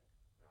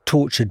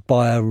tortured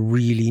by a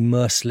really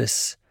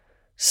merciless,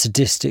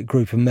 sadistic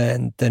group of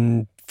men,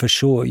 then for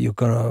sure you're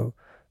going to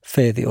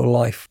fear that your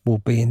life will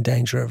be in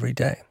danger every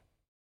day.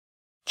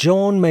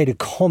 John made a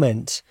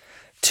comment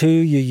to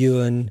Yu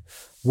Yuan,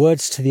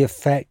 words to the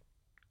effect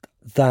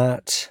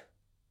that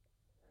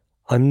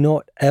I'm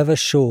not ever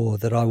sure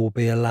that I will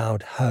be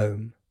allowed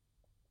home.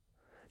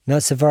 Now,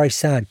 it's a very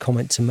sad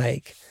comment to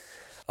make.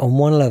 On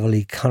one level,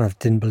 he kind of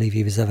didn't believe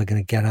he was ever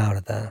going to get out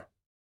of there.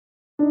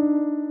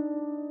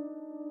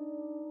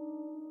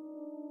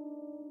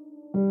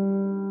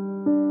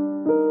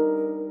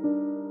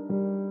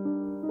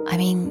 I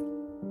mean,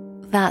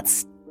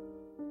 that's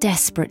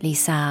desperately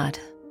sad.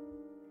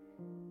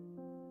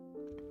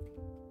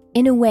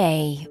 In a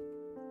way,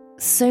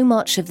 so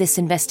much of this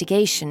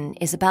investigation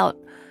is about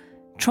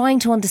trying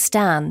to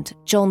understand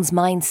John's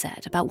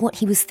mindset, about what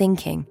he was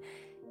thinking.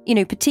 You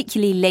know,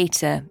 particularly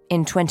later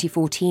in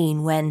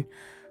 2014 when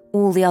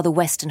all the other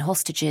Western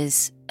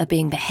hostages are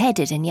being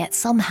beheaded and yet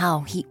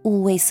somehow he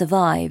always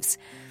survives.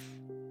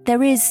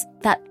 There is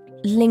that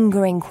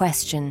lingering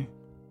question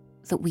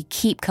that we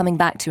keep coming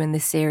back to in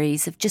this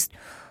series of just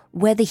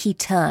whether he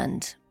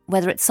turned,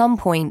 whether at some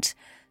point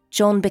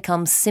John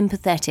becomes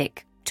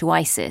sympathetic to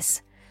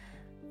ISIS.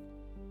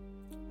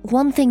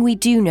 One thing we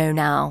do know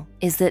now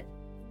is that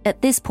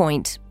at this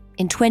point,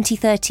 in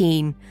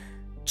 2013,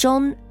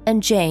 John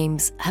and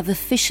James have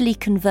officially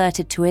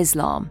converted to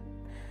Islam.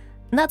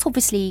 And that's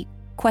obviously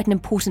quite an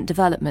important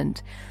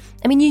development.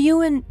 I mean, Yu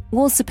Yuan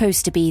was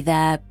supposed to be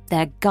their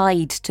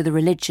guide to the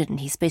religion.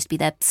 He's supposed to be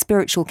their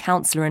spiritual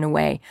counselor in a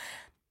way.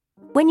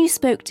 When you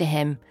spoke to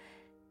him,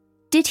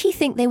 did he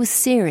think they were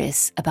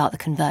serious about the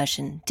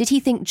conversion? Did he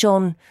think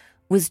John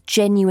was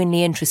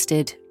genuinely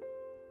interested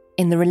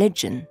in the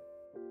religion?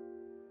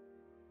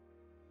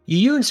 Yu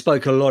Yuan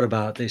spoke a lot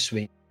about this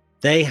week.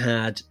 They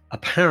had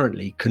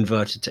apparently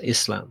converted to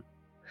Islam.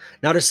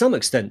 Now, to some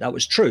extent, that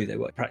was true. They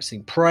were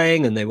practicing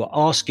praying and they were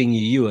asking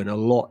Yu Yuan a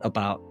lot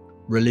about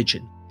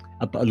religion,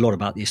 a lot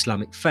about the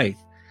Islamic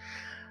faith.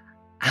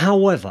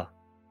 However,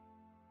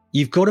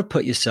 you've got to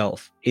put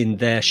yourself in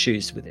their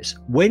shoes with this.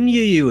 When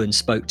Yu Yuan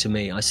spoke to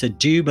me, I said,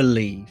 do you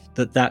believe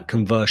that that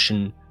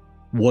conversion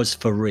was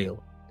for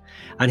real?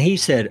 And he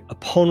said,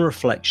 upon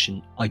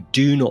reflection, I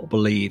do not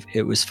believe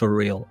it was for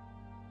real.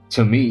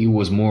 To me, it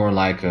was more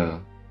like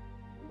a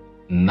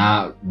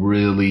not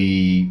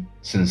really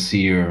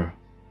sincere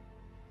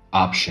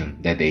option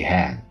that they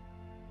had.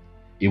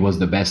 It was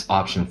the best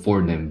option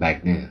for them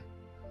back then.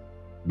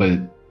 But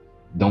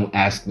don't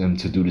ask them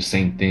to do the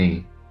same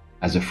thing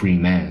as a free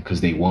man,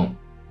 because they won't.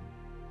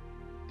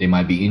 They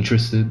might be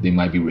interested, they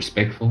might be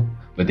respectful,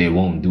 but they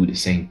won't do the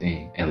same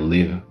thing and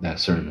live that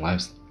certain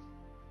lifestyle.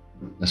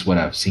 That's what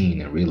I've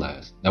seen and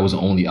realized. That was the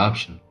only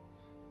option.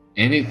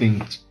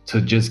 Anything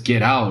to just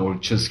get out or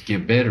just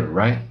get better,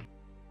 right?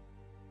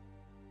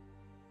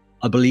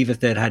 I believe if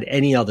they'd had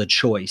any other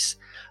choice,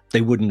 they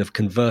wouldn't have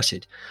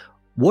converted.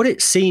 What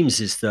it seems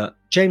is that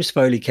James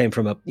Foley came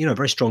from a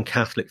very strong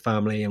Catholic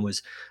family and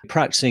was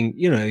practicing,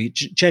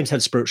 James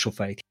had spiritual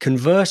faith.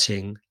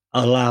 Converting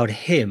allowed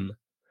him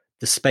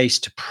the space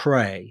to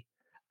pray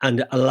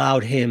and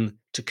allowed him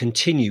to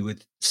continue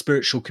with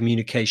spiritual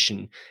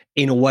communication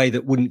in a way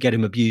that wouldn't get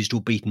him abused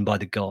or beaten by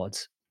the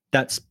guards.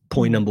 That's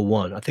point number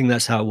one. I think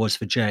that's how it was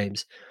for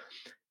James.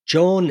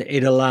 John,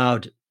 it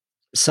allowed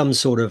some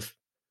sort of,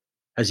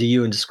 as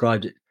Ewan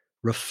described it,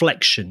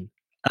 reflection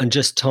and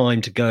just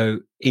time to go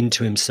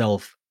into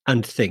himself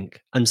and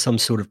think, and some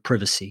sort of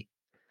privacy.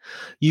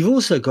 You've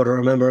also got to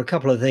remember a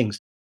couple of things.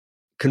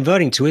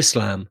 Converting to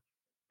Islam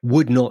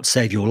would not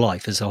save your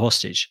life as a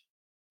hostage.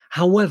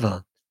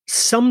 However,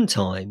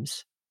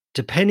 sometimes,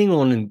 depending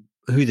on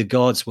who the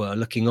guards were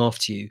looking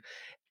after you,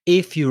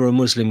 if you were a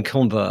Muslim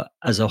convert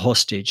as a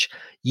hostage,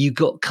 you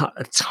got cut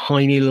a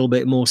tiny little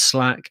bit more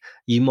slack.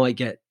 You might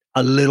get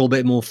a little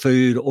bit more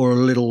food or a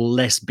little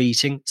less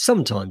beating.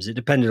 Sometimes it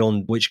depended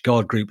on which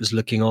guard group was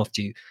looking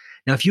after you.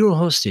 Now, if you're a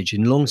hostage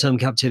in long-term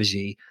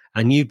captivity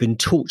and you've been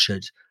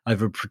tortured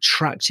over a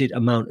protracted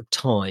amount of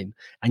time,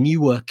 and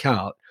you work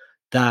out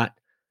that,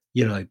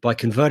 by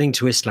converting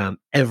to Islam,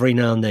 every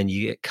now and then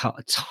you get cut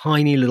a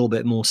tiny little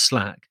bit more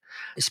slack,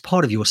 it's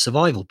part of your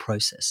survival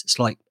process. It's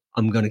like,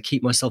 I'm going to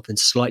keep myself in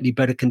slightly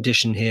better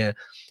condition here.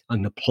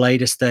 I'm going to play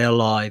to stay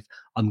alive.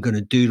 I'm going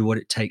to do what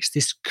it takes.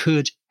 This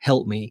could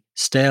help me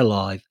stay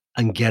alive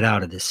and get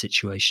out of this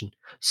situation.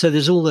 So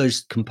there's all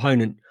those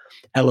component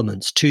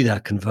elements to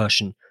that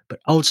conversion. But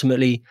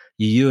ultimately,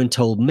 Yu Yuan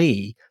told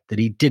me that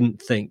he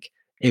didn't think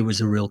it was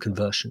a real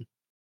conversion.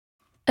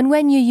 And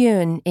when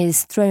Yuyun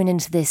is thrown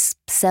into this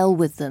cell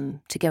with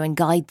them to go and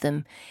guide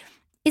them,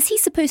 is he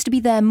supposed to be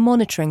there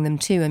monitoring them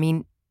too? I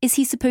mean, is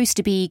he supposed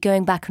to be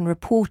going back and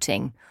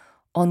reporting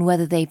on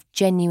whether they've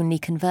genuinely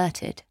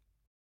converted?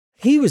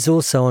 He was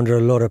also under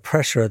a lot of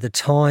pressure at the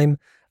time.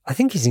 I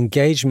think his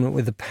engagement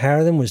with the pair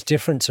of them was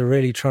different to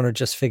really trying to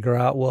just figure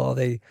out, well, are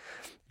they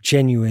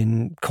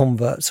genuine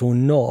converts or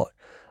not?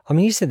 I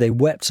mean, he said they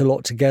wept a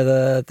lot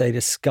together. They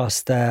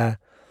discussed their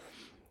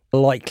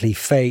likely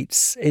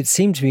fates. It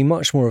seemed to be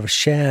much more of a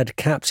shared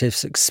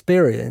captives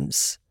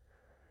experience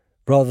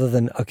rather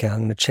than, okay, I'm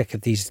going to check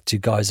if these two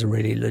guys are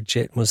really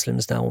legit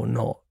Muslims now or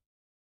not.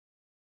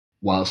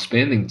 While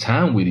spending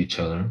time with each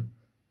other,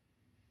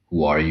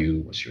 who are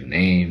you? What's your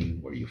name?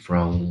 Where are you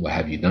from? What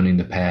have you done in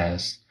the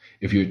past?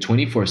 If you're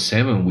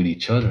 24/7 with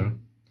each other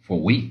for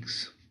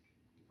weeks,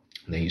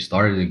 then you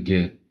started to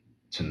get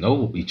to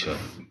know each other,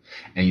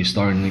 and you're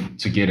starting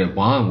to get a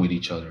bond with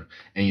each other,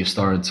 and you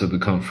started to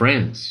become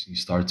friends. You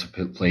start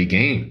to play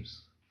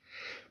games,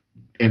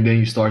 and then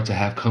you start to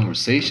have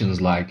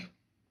conversations like,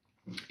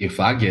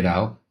 if I get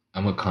out,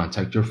 I'm going to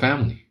contact your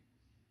family.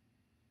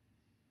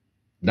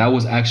 That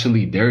was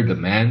actually their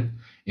demand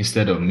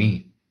instead of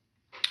me,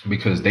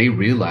 because they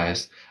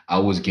realized I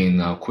was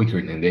getting out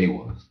quicker than they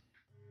was.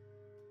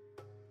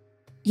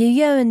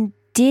 Yuyun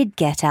did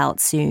get out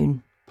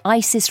soon.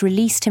 ISIS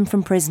released him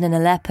from prison in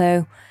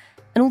Aleppo,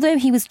 and although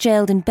he was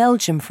jailed in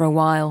Belgium for a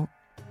while,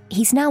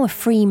 he's now a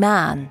free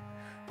man,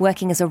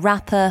 working as a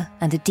rapper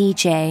and a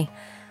DJ.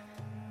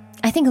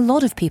 I think a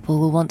lot of people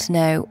will want to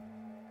know,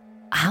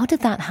 how did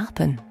that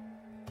happen?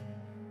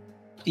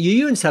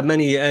 Yuyun's had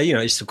many,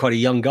 he's still quite a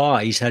young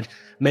guy. He's had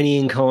many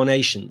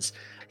incarnations.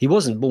 He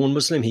wasn't born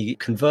Muslim. He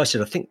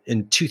converted, I think,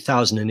 in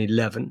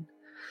 2011,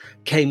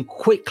 came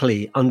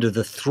quickly under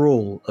the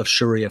thrall of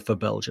Sharia for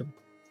Belgium,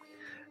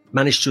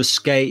 managed to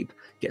escape,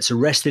 gets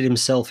arrested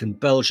himself in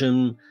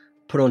Belgium,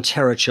 put on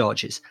terror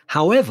charges.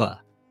 However,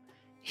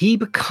 he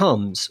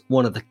becomes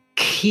one of the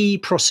key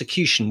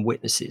prosecution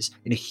witnesses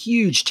in a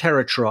huge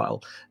terror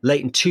trial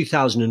late in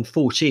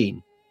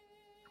 2014,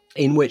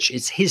 in which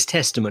it's his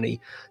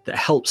testimony that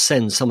helped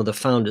send some of the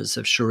founders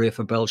of Sharia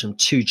for Belgium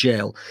to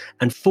jail.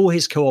 And for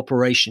his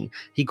cooperation,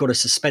 he got a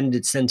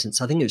suspended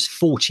sentence. I think it was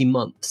 40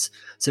 months.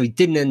 So he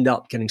didn't end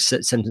up getting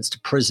sentenced to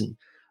prison.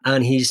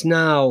 And he's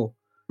now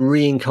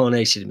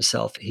reincarnated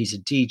himself. He's a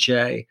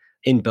DJ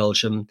in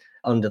Belgium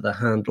under the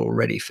handle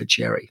Ready for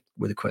Jerry,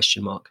 with a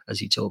question mark, as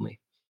he told me.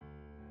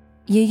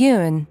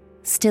 Yuyun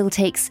still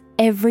takes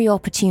every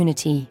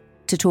opportunity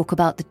to talk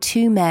about the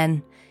two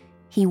men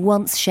he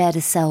once shared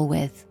a cell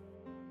with.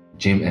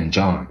 Jim and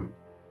John.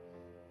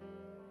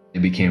 They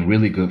became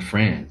really good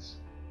friends.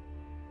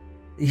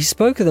 He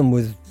spoke of them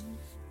with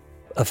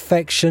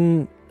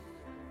affection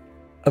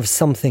of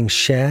something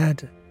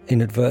shared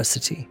in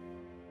adversity.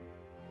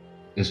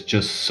 It's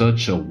just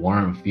such a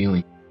warm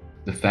feeling.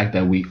 The fact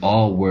that we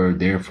all were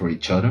there for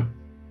each other,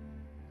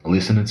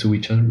 listening to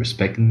each other,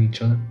 respecting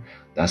each other,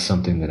 that's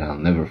something that I'll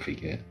never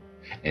forget.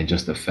 And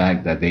just the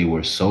fact that they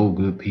were so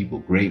good people,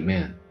 great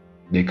men.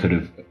 They could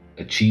have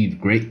achieved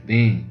great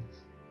things,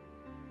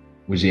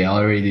 which they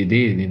already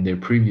did in their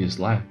previous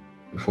life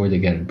before they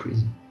got in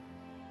prison.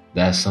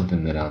 That's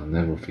something that I'll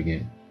never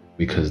forget,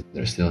 because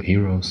they're still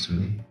heroes to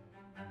me.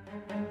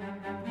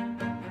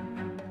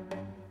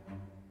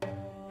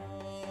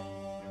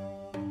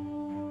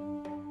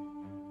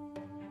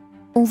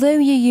 Although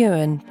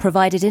Yuyun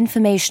provided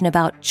information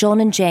about John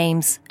and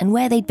James and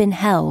where they'd been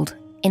held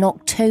in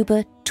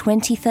October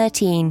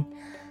 2013,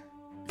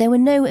 there were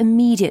no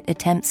immediate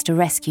attempts to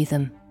rescue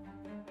them.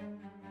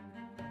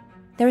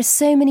 There are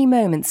so many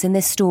moments in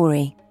this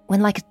story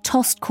when, like a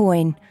tossed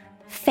coin,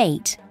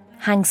 fate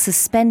hangs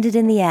suspended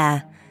in the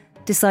air,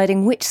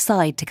 deciding which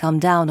side to come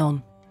down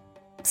on.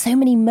 So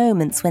many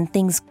moments when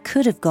things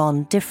could have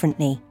gone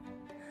differently.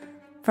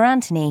 For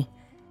Anthony,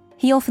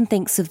 he often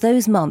thinks of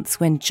those months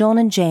when John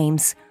and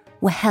James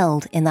were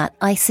held in that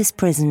ISIS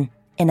prison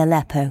in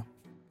Aleppo.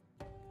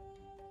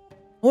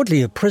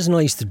 Oddly, a prison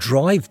I used to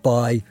drive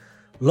by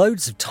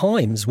loads of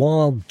times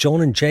while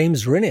John and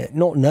James were in it,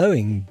 not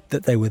knowing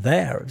that they were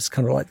there. It was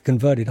kind of like the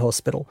converted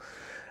hospital.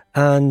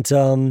 And,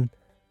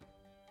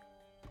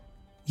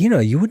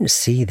 you wouldn't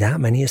see that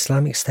many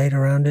Islamic State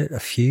around it, a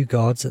few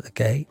guards at the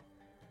gate.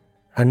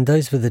 And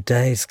those were the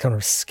days, kind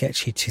of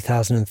sketchy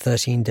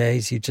 2013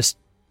 days. You just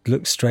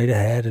look straight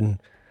ahead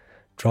and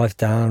drive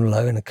down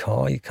low in a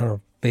car. You're kind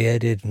of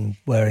bearded and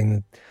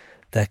wearing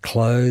their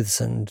clothes,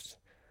 and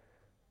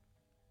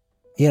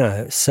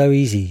it's so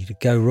easy to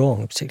go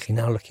wrong,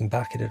 particularly now looking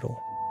back at it all.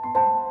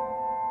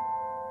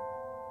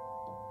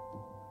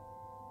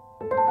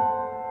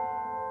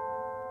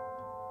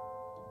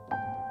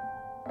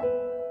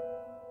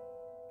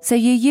 So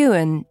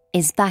Yuyun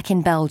is back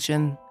in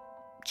Belgium.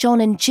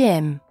 John and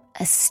Jim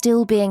are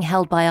still being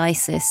held by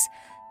ISIS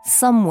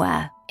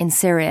somewhere in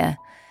Syria.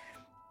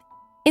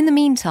 In the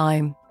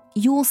meantime,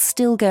 you're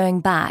still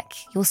going back.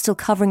 You're still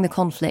covering the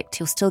conflict.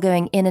 You're still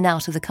going in and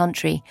out of the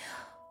country.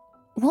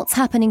 What's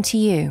happening to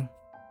you?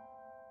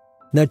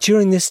 Now,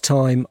 during this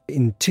time,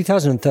 in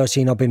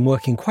 2013, I've been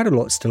working quite a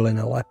lot still in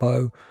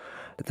Aleppo,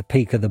 at the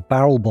peak of the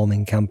barrel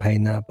bombing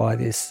campaign there by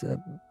this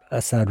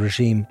Assad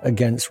regime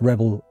against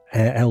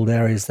rebel-held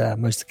areas there,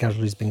 most of the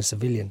casualties being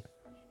civilian.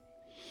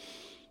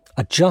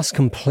 I just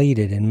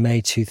completed in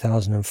May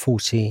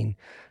 2014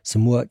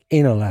 some work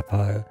in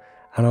Aleppo,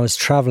 and I was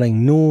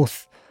travelling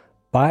north,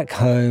 back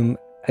home,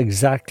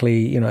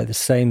 exactly, the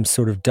same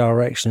sort of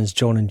direction as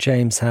John and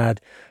James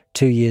had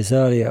 2 years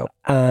earlier.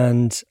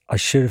 And I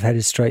should have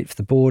headed straight for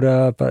the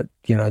border, but,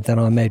 then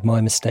I made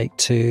my mistake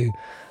too.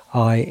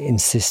 I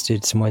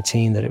insisted to my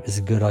team that it was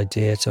a good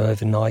idea to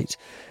overnight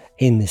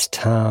in this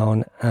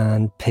town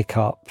and pick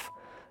up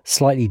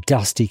slightly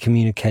dusty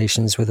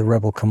communications with a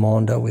rebel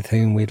commander with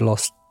whom we'd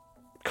lost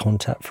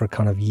contact for a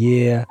kind of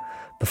year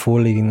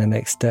before leaving the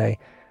next day.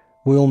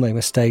 We all make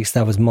mistakes.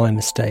 That was my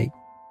mistake.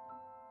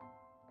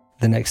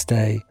 The next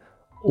day,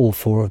 all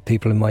 4 of the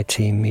people in my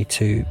team, me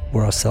too,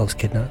 were ourselves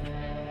kidnapped.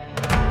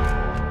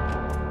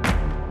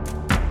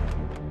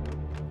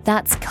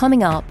 That's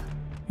coming up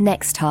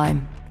next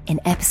time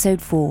in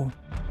episode 4.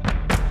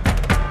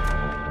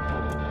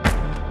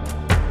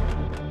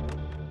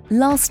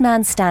 Last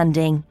Man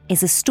Standing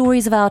is a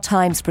Stories of Our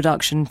Times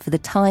production for The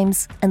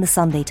Times and The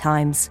Sunday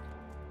Times.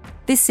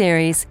 This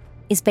series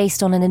is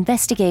based on an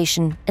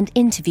investigation and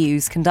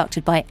interviews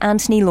conducted by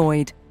Anthony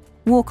Lloyd,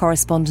 war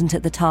correspondent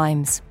at The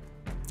Times.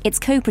 It's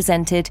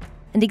co-presented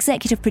and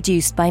executive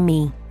produced by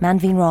me,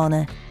 Manveen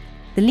Rana.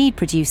 The lead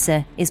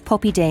producer is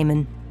Poppy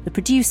Damon. The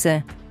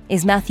producer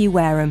is Matthew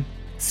Wareham.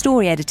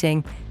 Story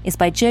editing is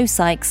by Joe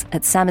Sykes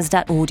at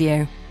Samizdat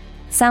Audio.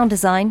 Sound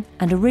design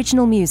and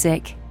original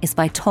music is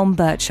by Tom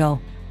Birchall.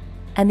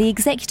 And the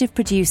executive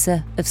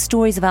producer of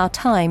Stories of Our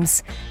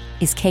Times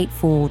is Kate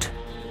Ford.